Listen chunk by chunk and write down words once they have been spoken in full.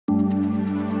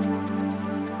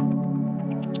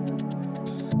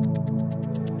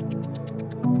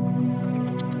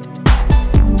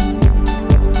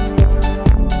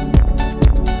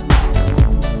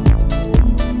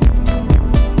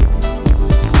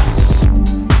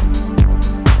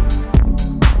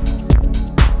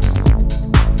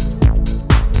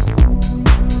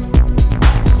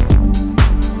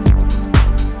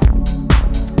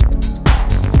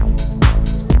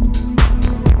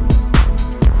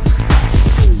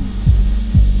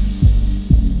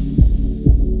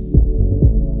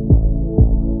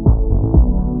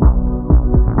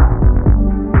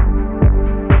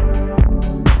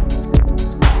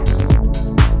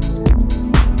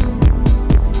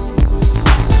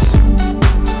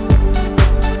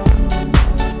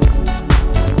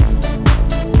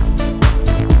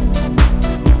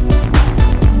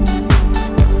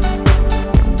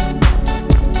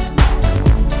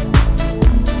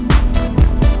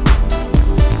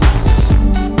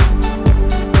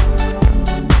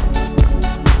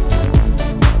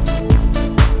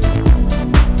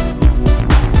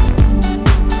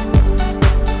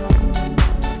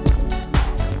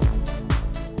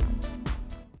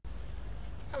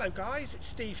Hello guys, it's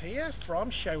Steve here from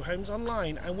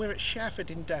Showhomesonline and we're at Sherford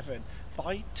in Devon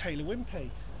by Taylor Wimpey.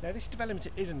 Now this development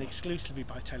isn't exclusively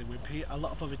by Taylor Wimpey, a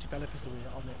lot of other developers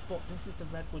are on it, but this is the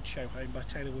Redwood Showhome by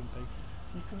Taylor Wimpey.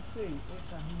 You can see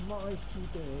it's a mighty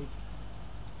big,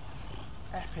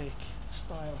 epic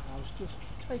style house. Just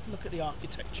take a look at the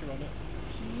architecture on it.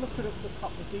 Just look at the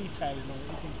top, the detailing on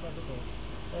it is incredible.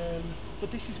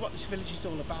 But this is what this village is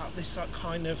all about, this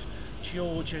kind of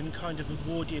Georgian, kind of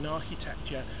Edwardian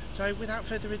architecture. So without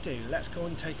further ado, let's go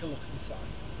and take a look inside.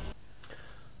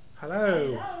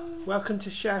 Hello. Welcome to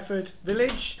Sherford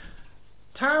village,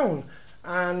 town,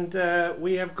 and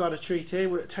we have got a treat here.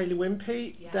 We're at Taylor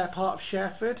Wimpey, yes. They're part of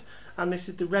Sherford, and this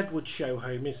is the Redwood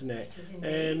Showhome, isn't it? It is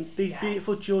indeed. These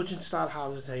beautiful Georgian style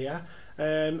houses here.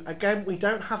 Again, we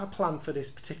don't have a plan for this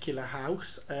particular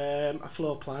house, a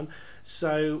floor plan,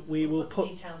 so we will put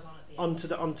details on onto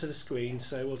the screen.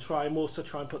 So we'll also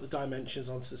try and put the dimensions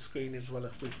onto the screen as well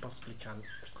as we possibly can.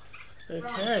 Okay.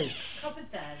 Right. Cupboard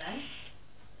there then,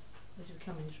 as we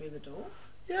come in through the door.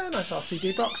 Yeah, nice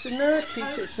RCD box in there.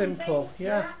 Keeps it simple. Things,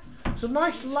 yeah. It's a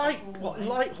nice light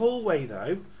hallway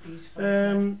though.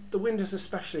 The windows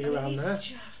especially around there.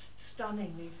 These are just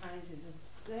stunning. These houses.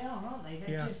 They are, aren't they?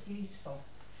 They're just beautiful.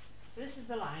 So this is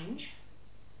the lounge.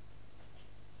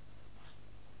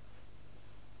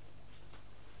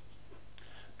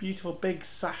 Beautiful big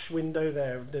sash window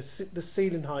there. The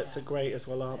ceiling heights are great as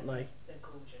well, aren't they? They're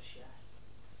gorgeous, yes.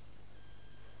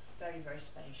 Very, very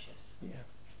spacious. Yeah.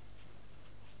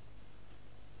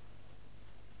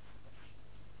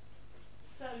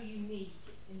 So unique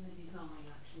in the design,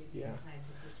 actually, of these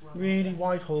houses as well. Really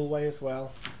wide hallway as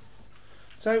well.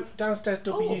 So downstairs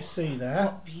WC there.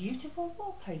 What beautiful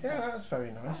wallpaper. Yeah, that's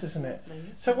very nice, isn't it?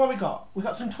 Lovely. So what we got? We've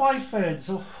got some Twyfords.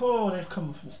 Oh, they've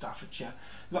come from Staffordshire.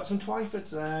 We've got some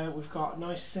Twyfords there. We've got a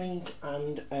nice sink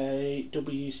and a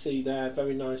WC there.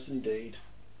 Very nice indeed.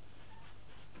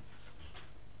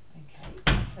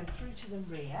 Okay, so through to the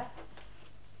rear.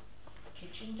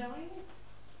 Kitchen dining.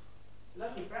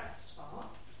 Lovely breakfast bar.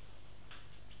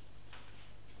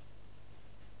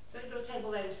 So we've got a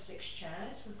table there with 6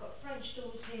 chairs. We've got French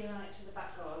doors here out to the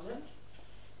back garden,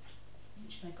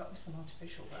 which they've got with some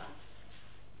artificial grass.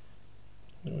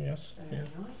 Oh yes. Very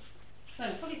nice. So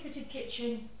fully fitted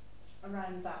kitchen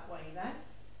around that way then.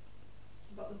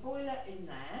 We've got the boiler in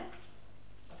there,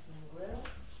 oven and grill.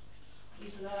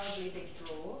 These lovely big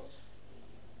drawers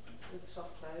with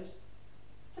soft close.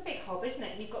 It's a big hob, isn't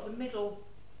it? And you've got the middle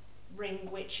ring,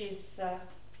 which is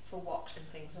for woks and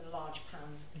things, and large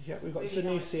pans. Yeah, we've got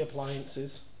really Zanussi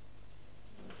appliances.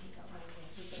 So we've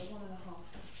got a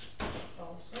 1.5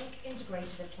 bowl sink,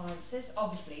 integrated appliances.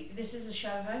 Obviously, this is a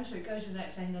show home, so it goes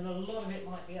without saying that a lot of it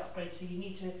might be upgraded, so you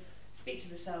need to speak to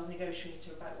the sales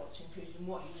negotiator about what's included and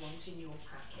what you want in your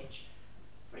package.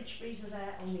 Fridge freezer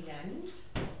there on the end.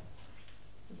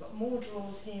 We've got more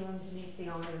drawers here underneath the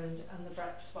island and the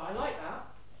breakfast bar. I like that.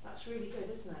 That's really good,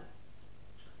 isn't it?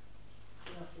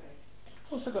 Lovely.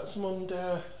 Also got some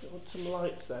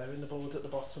lights there in the board at the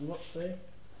bottom. Let's see.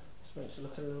 Just makes it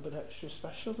look a little bit extra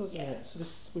special, doesn't it? So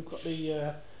this, we've got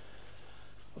the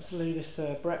obviously this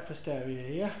breakfast area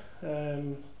here. It's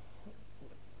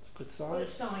a good size. Well,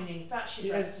 it's dining. That's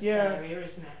your breakfast area,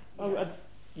 isn't it? Oh,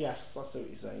 yes, I see what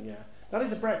you're saying. Yeah, that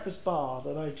is a breakfast bar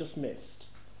that I just missed.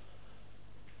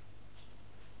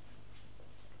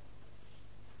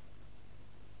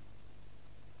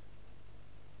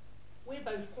 We're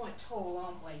both quite tall,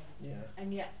 aren't we? Yeah.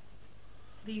 And yet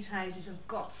these houses have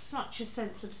got such a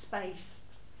sense of space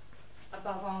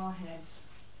above our heads.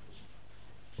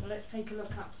 So let's take a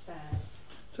look upstairs.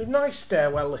 So nice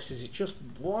stairwell this is. It just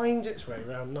winds its way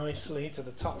around nicely to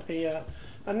the top here,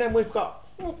 and then we've got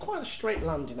quite a straight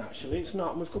landing actually. It's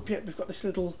not. We've got this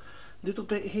little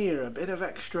bit here, a bit of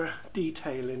extra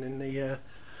detailing in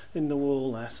the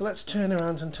wall there. So let's turn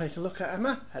around and take a look at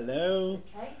Emma. Hello.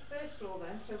 Okay, first floor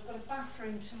then. So we've got a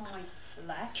bathroom to my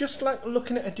left. Just like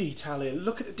looking at a detail here.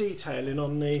 Look at the detailing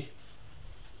on the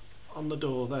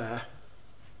door there.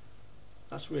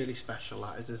 That's really special,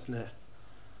 that is, isn't it?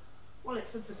 Well,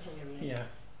 it's of the period. Yeah.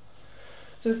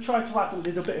 So we've tried to add a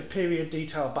little bit of period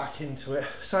detail back into it.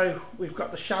 So we've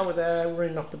got the shower there,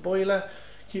 running off the boiler,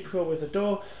 cubicle with the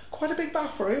door. Quite a big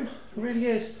bathroom, it really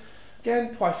is.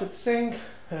 Again, Twyford sink,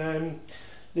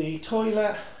 the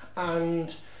toilet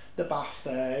and the bath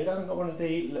there. It hasn't got one of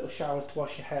the little showers to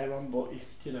wash your hair on, but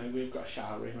you know, we've got a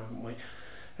shower room, haven't we?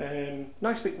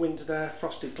 Nice big window there,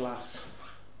 frosted glass.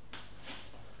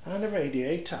 And a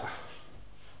radiator.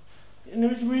 And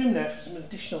there is room there for some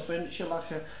additional furniture,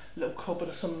 like a little cupboard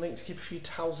or something to keep a few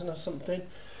towels in or something.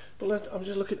 But I'm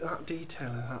just looking at that detail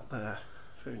in that there.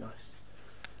 Very nice.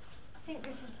 think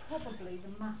this is probably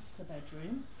the master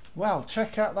bedroom. Well,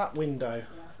 check out that window.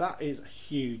 Yeah. That is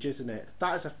huge, isn't it?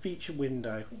 That is a feature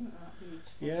window. Isn't that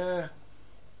beautiful? Yeah.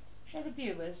 Show the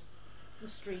viewers the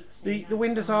streets. The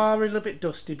windows are a little bit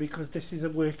dusty because this is a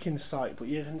working site, but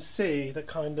you can see the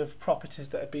kind of properties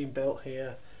that are being built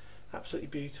here. Absolutely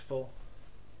beautiful.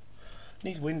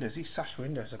 These windows, these sash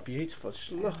windows are beautiful.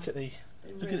 Just look at the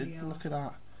look at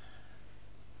that.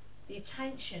 The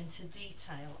attention to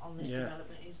detail on this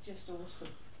development is just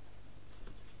awesome.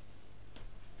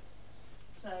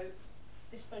 So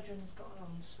this bedroom's got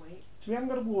an ensuite. So we haven't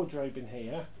got a wardrobe in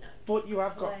here, No. but you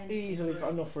have got Plenty easily of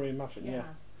got enough room, haven't you? Yeah.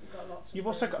 You've got lots of You've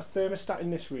room, also got a thermostat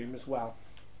in this room as well.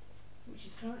 which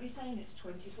is currently saying it's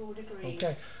 24 degrees.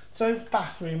 Okay, so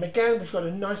bathroom again. We've got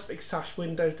a nice big sash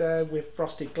window there with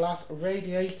frosted glass, a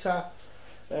radiator,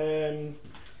 the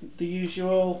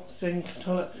usual sink,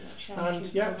 toilet, and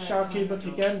shower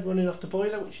cubicle again running off the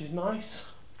boiler, which is nice.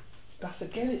 That's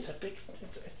again, it's a big,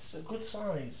 it's a good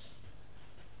size.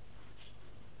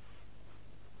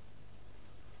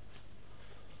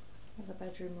 Another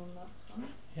bedroom on that side.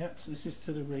 Yep, so this is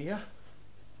to the rear.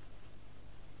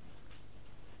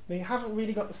 Now you haven't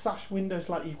really got the sash windows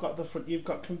like you've got the front. You've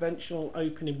got conventional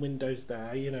opening windows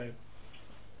there, you know.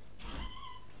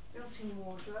 Built-in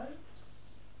wardrobes.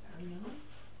 Very nice.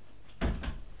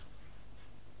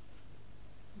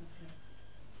 Lovely.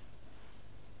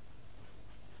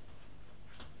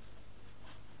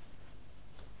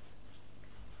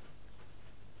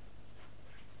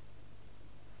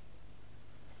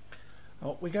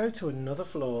 Oh, we go to another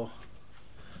floor.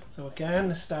 So again,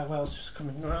 the stairwell's just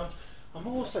coming around. I'm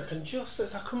also can just,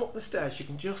 as I come up the stairs, you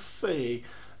can just see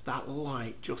that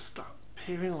light, just that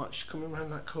peering light just coming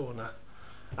around that corner.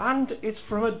 And it's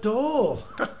from a door.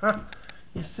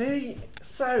 You see?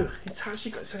 So, it's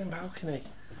actually got its own balcony.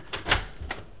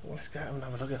 Let's go and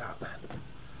have a look at that then.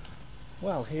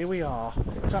 Well, here we are.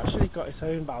 It's actually got its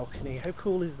own balcony. How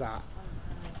cool is that?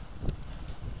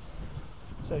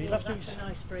 So you'll have to. That's a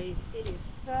nice breeze. It is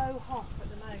so hot at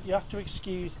the moment. You have to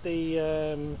excuse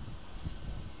the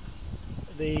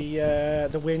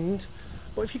wind,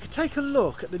 but if you could take a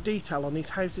look at the detail on these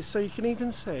houses, so you can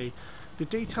even see the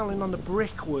detailing on the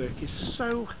brickwork is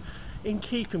so in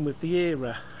keeping with the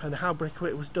era and how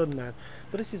brickwork was done then.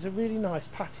 But this is a really nice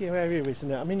patio area,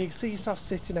 isn't it? I mean, you can see yourself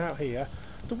sitting out here.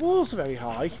 The walls are very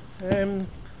high, but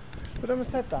having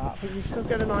said that, but you still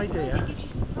get an idea. It gives you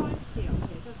some privacy up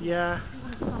here, doesn't Yeah. it? You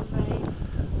want to sunbathe.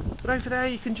 But over there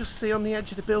you can just see on the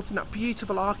edge of the building that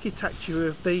beautiful architecture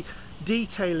of the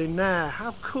detailing there.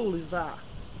 How cool is that?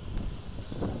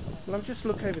 Well, I'll just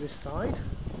look over this side.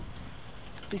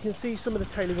 So you can see some of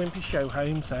the Taylor Wimpey show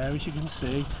homes there, as you can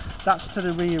see. That's to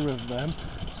the rear of them.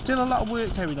 Still a lot of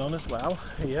work going on as well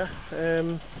here.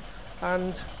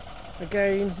 And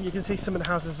again, you can see some of the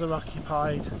houses are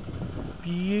occupied.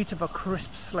 Beautiful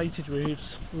crisp slated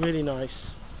roofs, really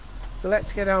nice. So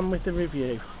let's get on with the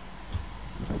review.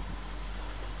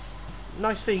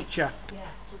 Nice feature.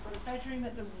 Yes, we've got a bedroom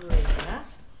at the rear.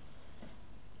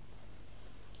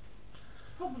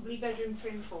 Probably bedroom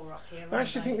 3 and 4 up here. I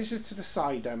actually think this is to the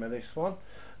side, Emma, this one.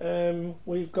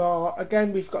 We've got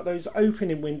those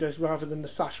opening windows rather than the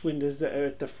sash windows that are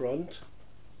at the front.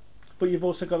 But you've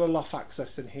also got a loft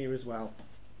access in here as well.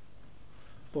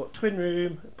 But twin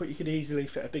room, but you could easily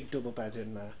fit a big double bed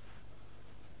in there.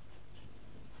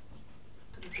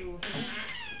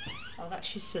 Oh,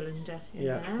 that's your cylinder in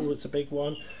Yeah, there. oh, it's a big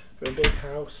one for a big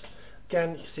house.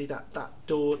 Again, you see that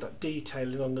door, that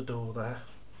detailing on the door there.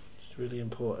 It's really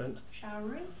important. Shower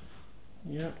room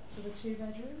Yeah. for the 2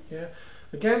 bedrooms. Yeah.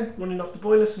 Again, running off the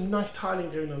boiler, some nice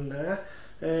tiling going on there.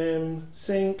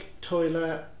 Sink,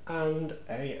 toilet, and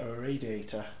a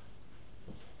radiator.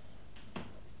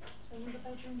 So another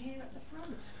bedroom here at the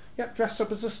front. Yep, dressed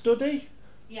up as a study,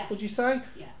 Yes. would you say?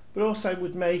 Yeah. But also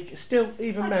would make, still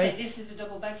even I'd make. say this is a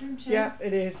double bedroom too. Yeah,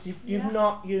 it is. You're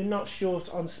Yeah. not short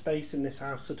on space in this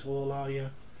house at all, are you?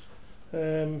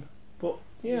 But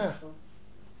yeah, Beautiful.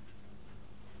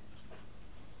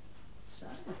 So,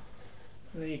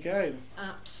 there you go.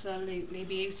 absolutely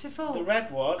beautiful. The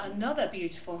Redwood. Another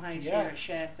beautiful house Yeah. here at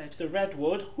Sherford. The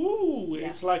Redwood. Ooh, Yeah.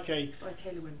 it's like a. By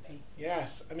Taylor Wimpey.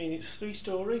 Yes, I mean it's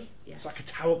 3-storey. Yes. It's like a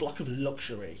tower block of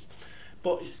luxury.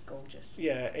 But It's gorgeous.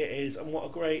 yeah, it is, and what a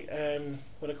great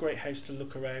house to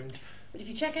look around. But if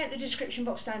you check out the description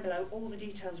box down below, all the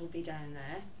details will be down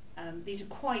there. These are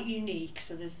quite unique,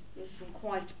 so there's some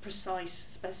quite precise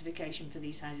specification for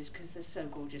these houses because they're so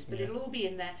gorgeous. But Yeah. it'll all be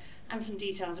in there, and some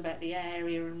details about the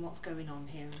area and what's going on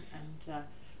here,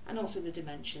 and also the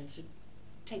dimensions. So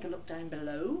take a look down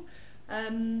below.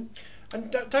 And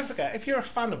don't forget, if you're a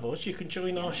fan of us, you can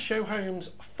join our Showhomes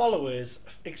followers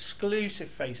exclusive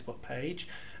Facebook page,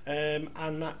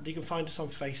 and that you can find us on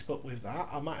Facebook with that.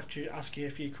 I might have to ask you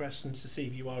a few questions to see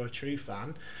if you are a true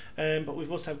fan, but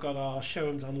we've also got our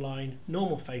Showhomesonline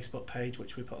normal Facebook page,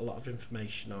 which we put a lot of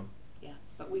information on. Yeah,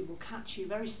 but we will catch you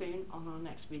very soon on our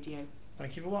next video.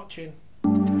 Thank you for watching.